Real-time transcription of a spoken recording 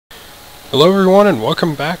Hello everyone and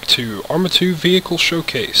welcome back to Arma 2 Vehicle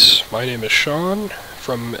Showcase. My name is Sean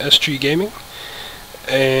from SG Gaming,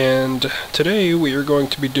 and today we are going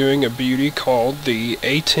to be doing a beauty called the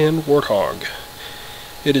A-10 Warthog.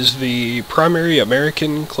 It is the primary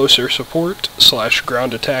American close air support /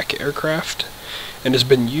 ground attack aircraft and has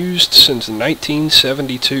been used since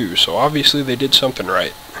 1972, so obviously they did something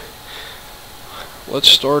right. Let's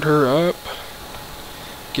start her up,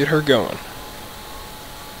 get her going.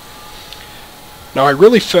 Now, I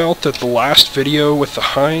really felt that the last video with the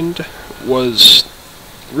Hind was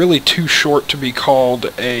really too short to be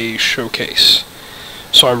called a showcase.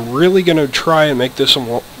 So I'm really going to try and make this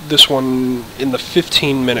one in the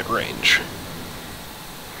 15-minute range.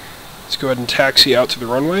 Let's go ahead and taxi out to the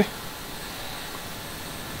runway.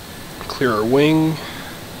 Clear our wing.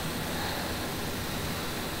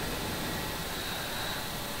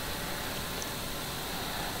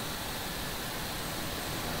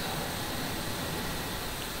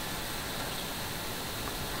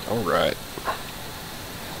 Alright.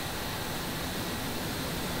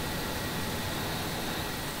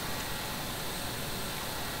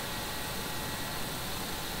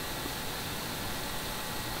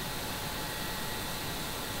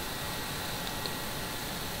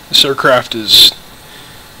 This aircraft is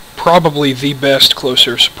probably the best close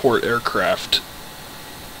air support aircraft.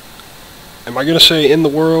 Am I going to say in the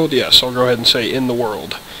world? Yes, I'll go ahead and say in the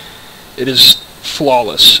world. It is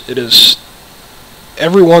flawless. It is...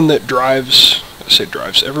 Everyone that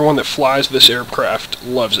everyone that flies this aircraft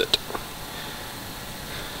loves it.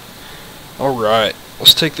 Alright,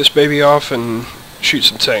 let's take this baby off and shoot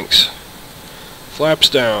some tanks. Flaps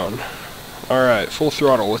down. Alright, full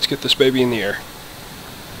throttle. Let's get this baby in the air.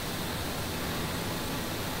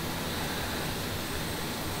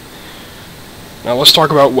 Now let's talk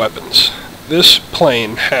about weapons. This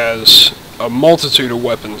plane has a multitude of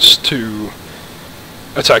weapons to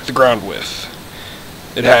attack the ground with.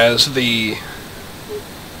 It has the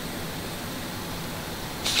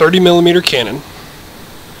 30mm cannon,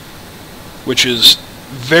 which is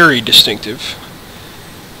very distinctive.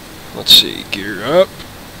 Let's see, gear up,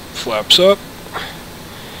 flaps up.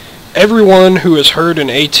 Everyone who has heard an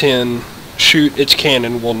A-10 shoot its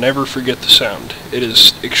cannon will never forget the sound. It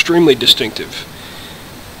is extremely distinctive.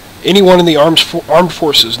 Anyone in the armed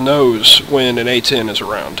forces knows when an A-10 is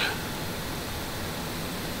around.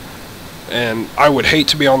 And I would hate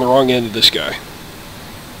to be on the wrong end of this guy.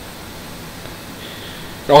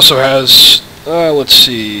 It also has, let's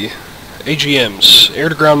see, AGMs,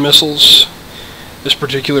 air-to-ground missiles. This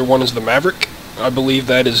particular one is the Maverick. I believe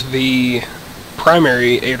that is the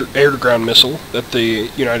primary air-to-ground missile that the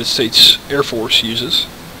United States Air Force uses.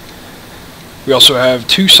 We also have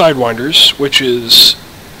two Sidewinders, which is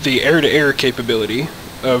the air-to-air capability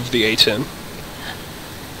of the A-10.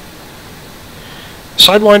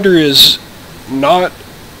 Sidewinder is not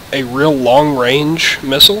a real long-range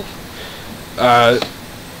missile.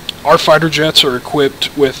 Our fighter jets are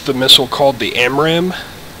equipped with the missile called the AMRAAM,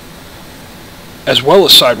 as well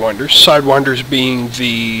as Sidewinders. Sidewinders being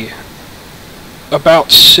the about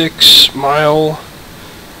 6-mile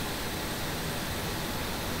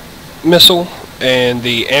missile, and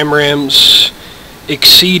the AMRAAMs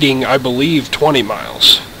exceeding, I believe, 20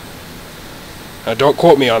 miles. Now, don't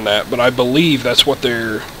quote me on that, but I believe that's what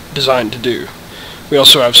they're designed to do. We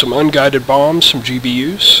also have some unguided bombs, some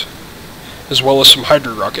GBUs, as well as some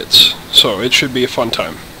Hydra rockets, so it should be a fun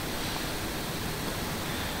time.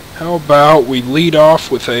 How about we lead off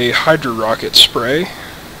with a Hydra rocket spray?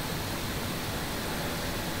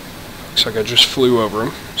 Looks like I just flew over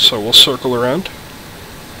him, so we'll circle around.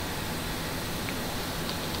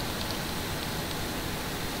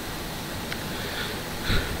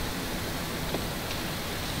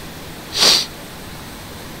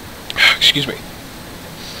 Excuse me.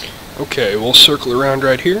 Okay, we'll circle around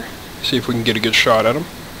right here, see if we can get a good shot at them.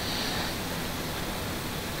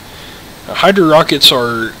 Now, Hydra rockets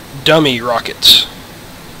are dummy rockets,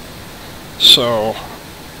 so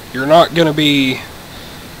you're not going to be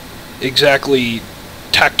exactly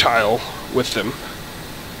tactile with them.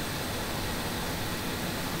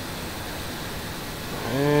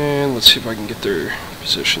 And let's see if I can get their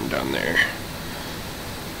position down there.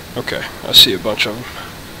 Okay, I see a bunch of them.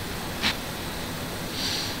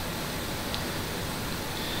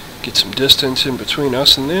 Get some distance in between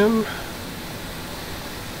us and them.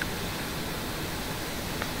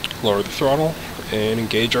 Lower the throttle and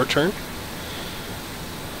engage our turn.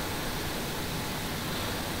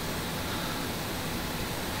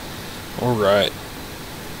 Alright.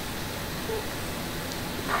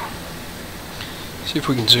 See if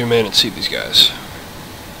we can zoom in and see these guys.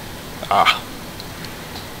 Ah.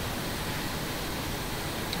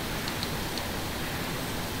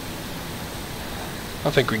 I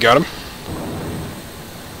think we got him.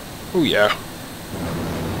 Oh yeah.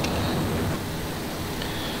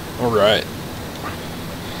 Alright.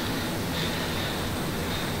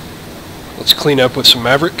 Let's clean up with some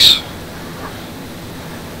Mavericks.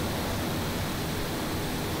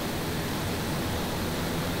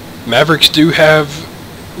 Mavericks do have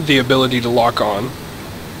the ability to lock on.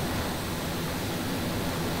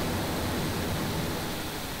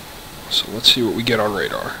 So let's see what we get on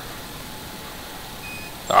radar.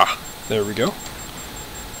 Ah, there we go.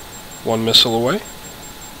 One missile away.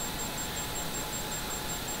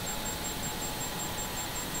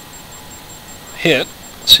 Hit.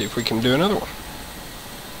 Let's see if we can do another one.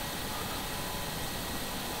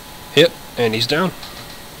 Hit, and he's down.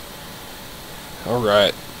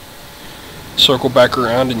 Alright. Circle back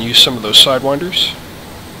around and use some of those sidewinders.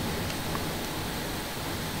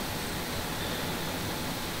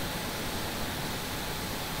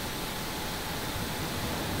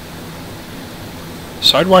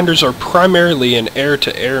 Sidewinders are primarily an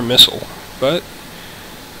air-to-air missile, but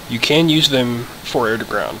you can use them for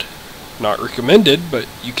air-to-ground. Not recommended, but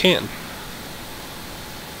you can.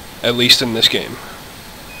 At least in this game.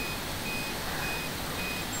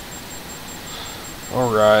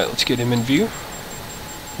 Alright, let's get him in view.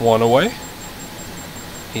 One away.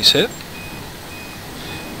 He's hit.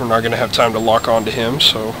 We're not going to have time to lock onto him,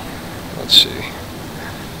 so let's see.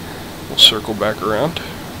 We'll circle back around.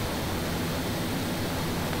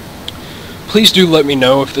 Please do let me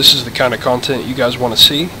know if this is the kind of content you guys want to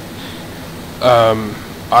see.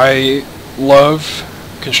 I love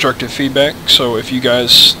constructive feedback, so if you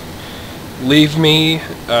guys leave me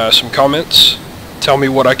some comments, tell me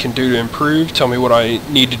what I can do to improve, tell me what I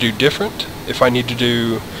need to do different, if I need to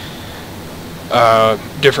do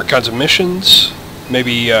different kinds of missions,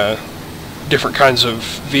 maybe different kinds of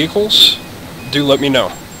vehicles, do let me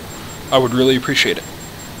know. I would really appreciate it.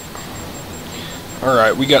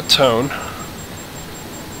 Alright, we got tone.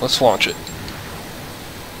 Let's launch it.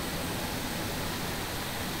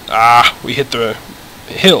 Ah, we hit the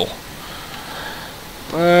hill.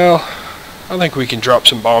 Well, I think we can drop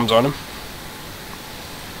some bombs on him.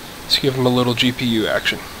 Let's give him a little GPU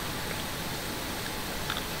action.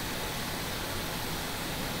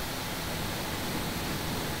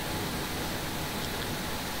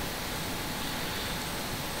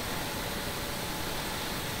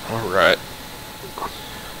 Alright.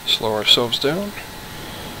 Slow ourselves down.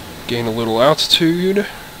 Gain a little altitude.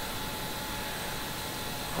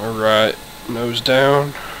 Alright, nose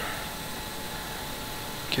down.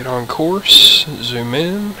 Get on course. Zoom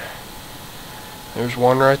in. There's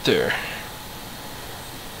one right there.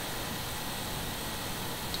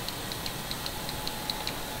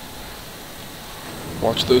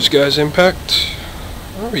 Watch those guys impact.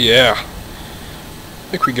 Oh yeah.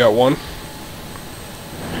 I think we got one.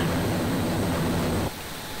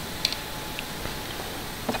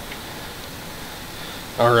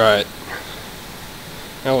 Alright.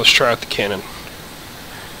 Now let's try out the cannon.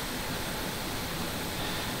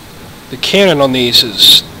 The cannon on these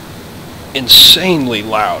is insanely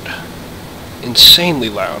loud. Insanely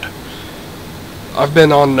loud. I've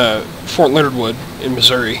been on Fort Leonard Wood in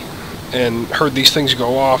Missouri and heard these things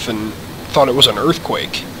go off and thought it was an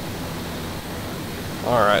earthquake.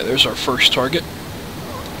 Alright, there's our first target.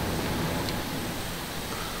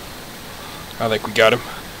 I think we got him.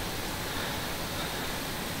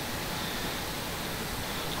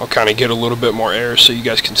 I'll kind of get a little bit more air so you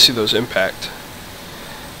guys can see those impact.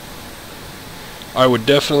 I would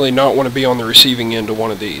definitely not want to be on the receiving end of one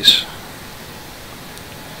of these.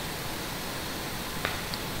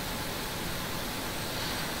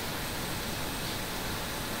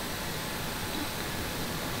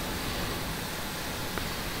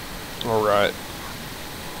 Alright.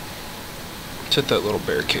 Let's hit that little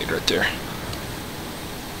barricade right there.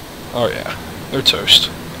 Oh yeah, they're toast.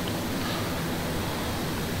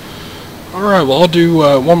 Alright, well I'll do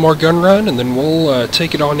one more gun run and then we'll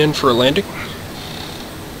take it on in for a landing.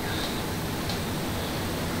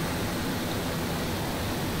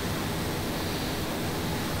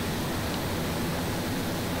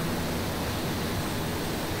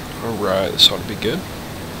 Alright, this ought to be good.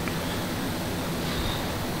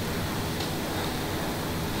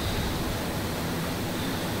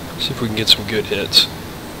 See if we can get some good hits.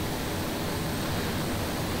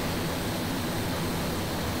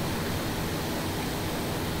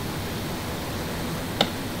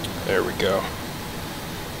 There we go.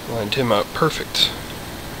 Lined him up perfect.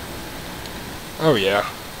 Oh yeah.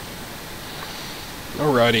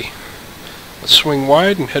 Alrighty. Let's swing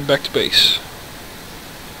wide and head back to base.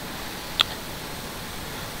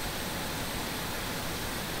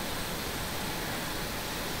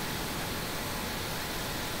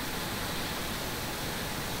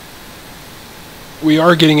 we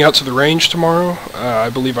are getting out to the range tomorrow. I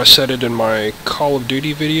believe I said it in my Call of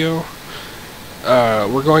Duty video.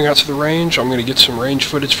 We're going out to the range. I'm going to get some range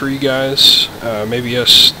footage for you guys. Maybe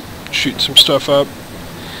us shooting some stuff up.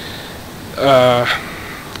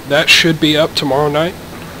 That should be up tomorrow night.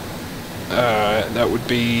 That would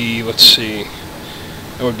be, let's see,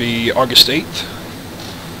 that would be August 8th.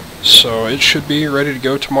 So it should be ready to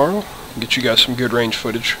go tomorrow. Get you guys some good range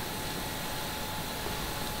footage.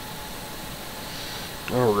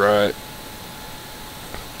 Alright.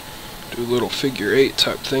 Do a little figure 8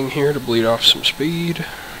 type thing here to bleed off some speed.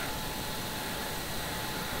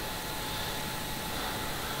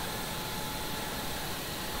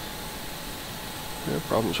 No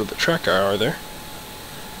problems with the track IR there.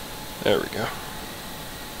 There we go.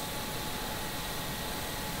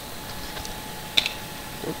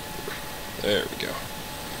 There we go.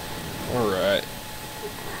 Alright.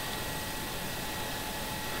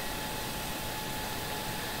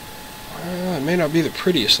 It may not be the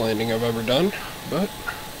prettiest landing I've ever done, but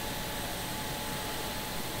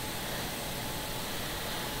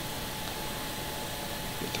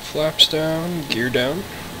get the flaps down, gear down.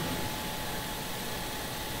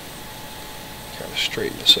 Kind of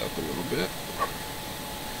straighten this up a little bit.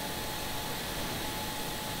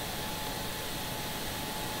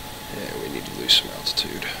 And we need to lose some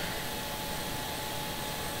altitude.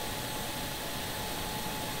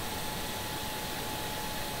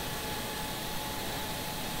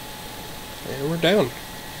 And we're down.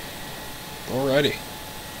 Alrighty.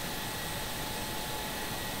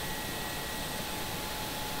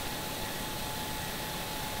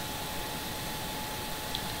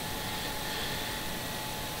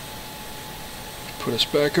 Put us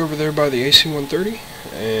back over there by the AC-130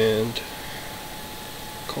 and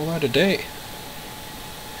call that a day.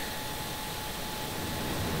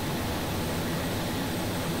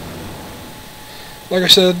 Like I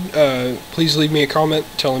said, please leave me a comment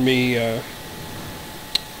telling me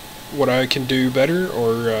what I can do better,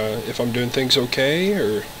 or if I'm doing things okay,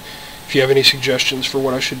 or if you have any suggestions for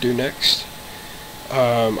what I should do next.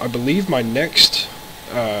 I believe my next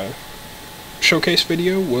showcase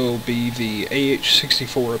video will be the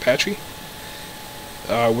AH-64 Apache,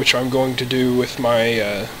 which I'm going to do with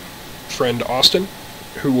my friend Austin,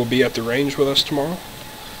 who will be at the range with us tomorrow.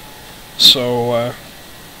 So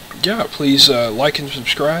yeah, please like and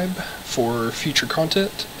subscribe for future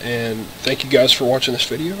content, and thank you guys for watching this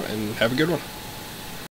video, and have a good one.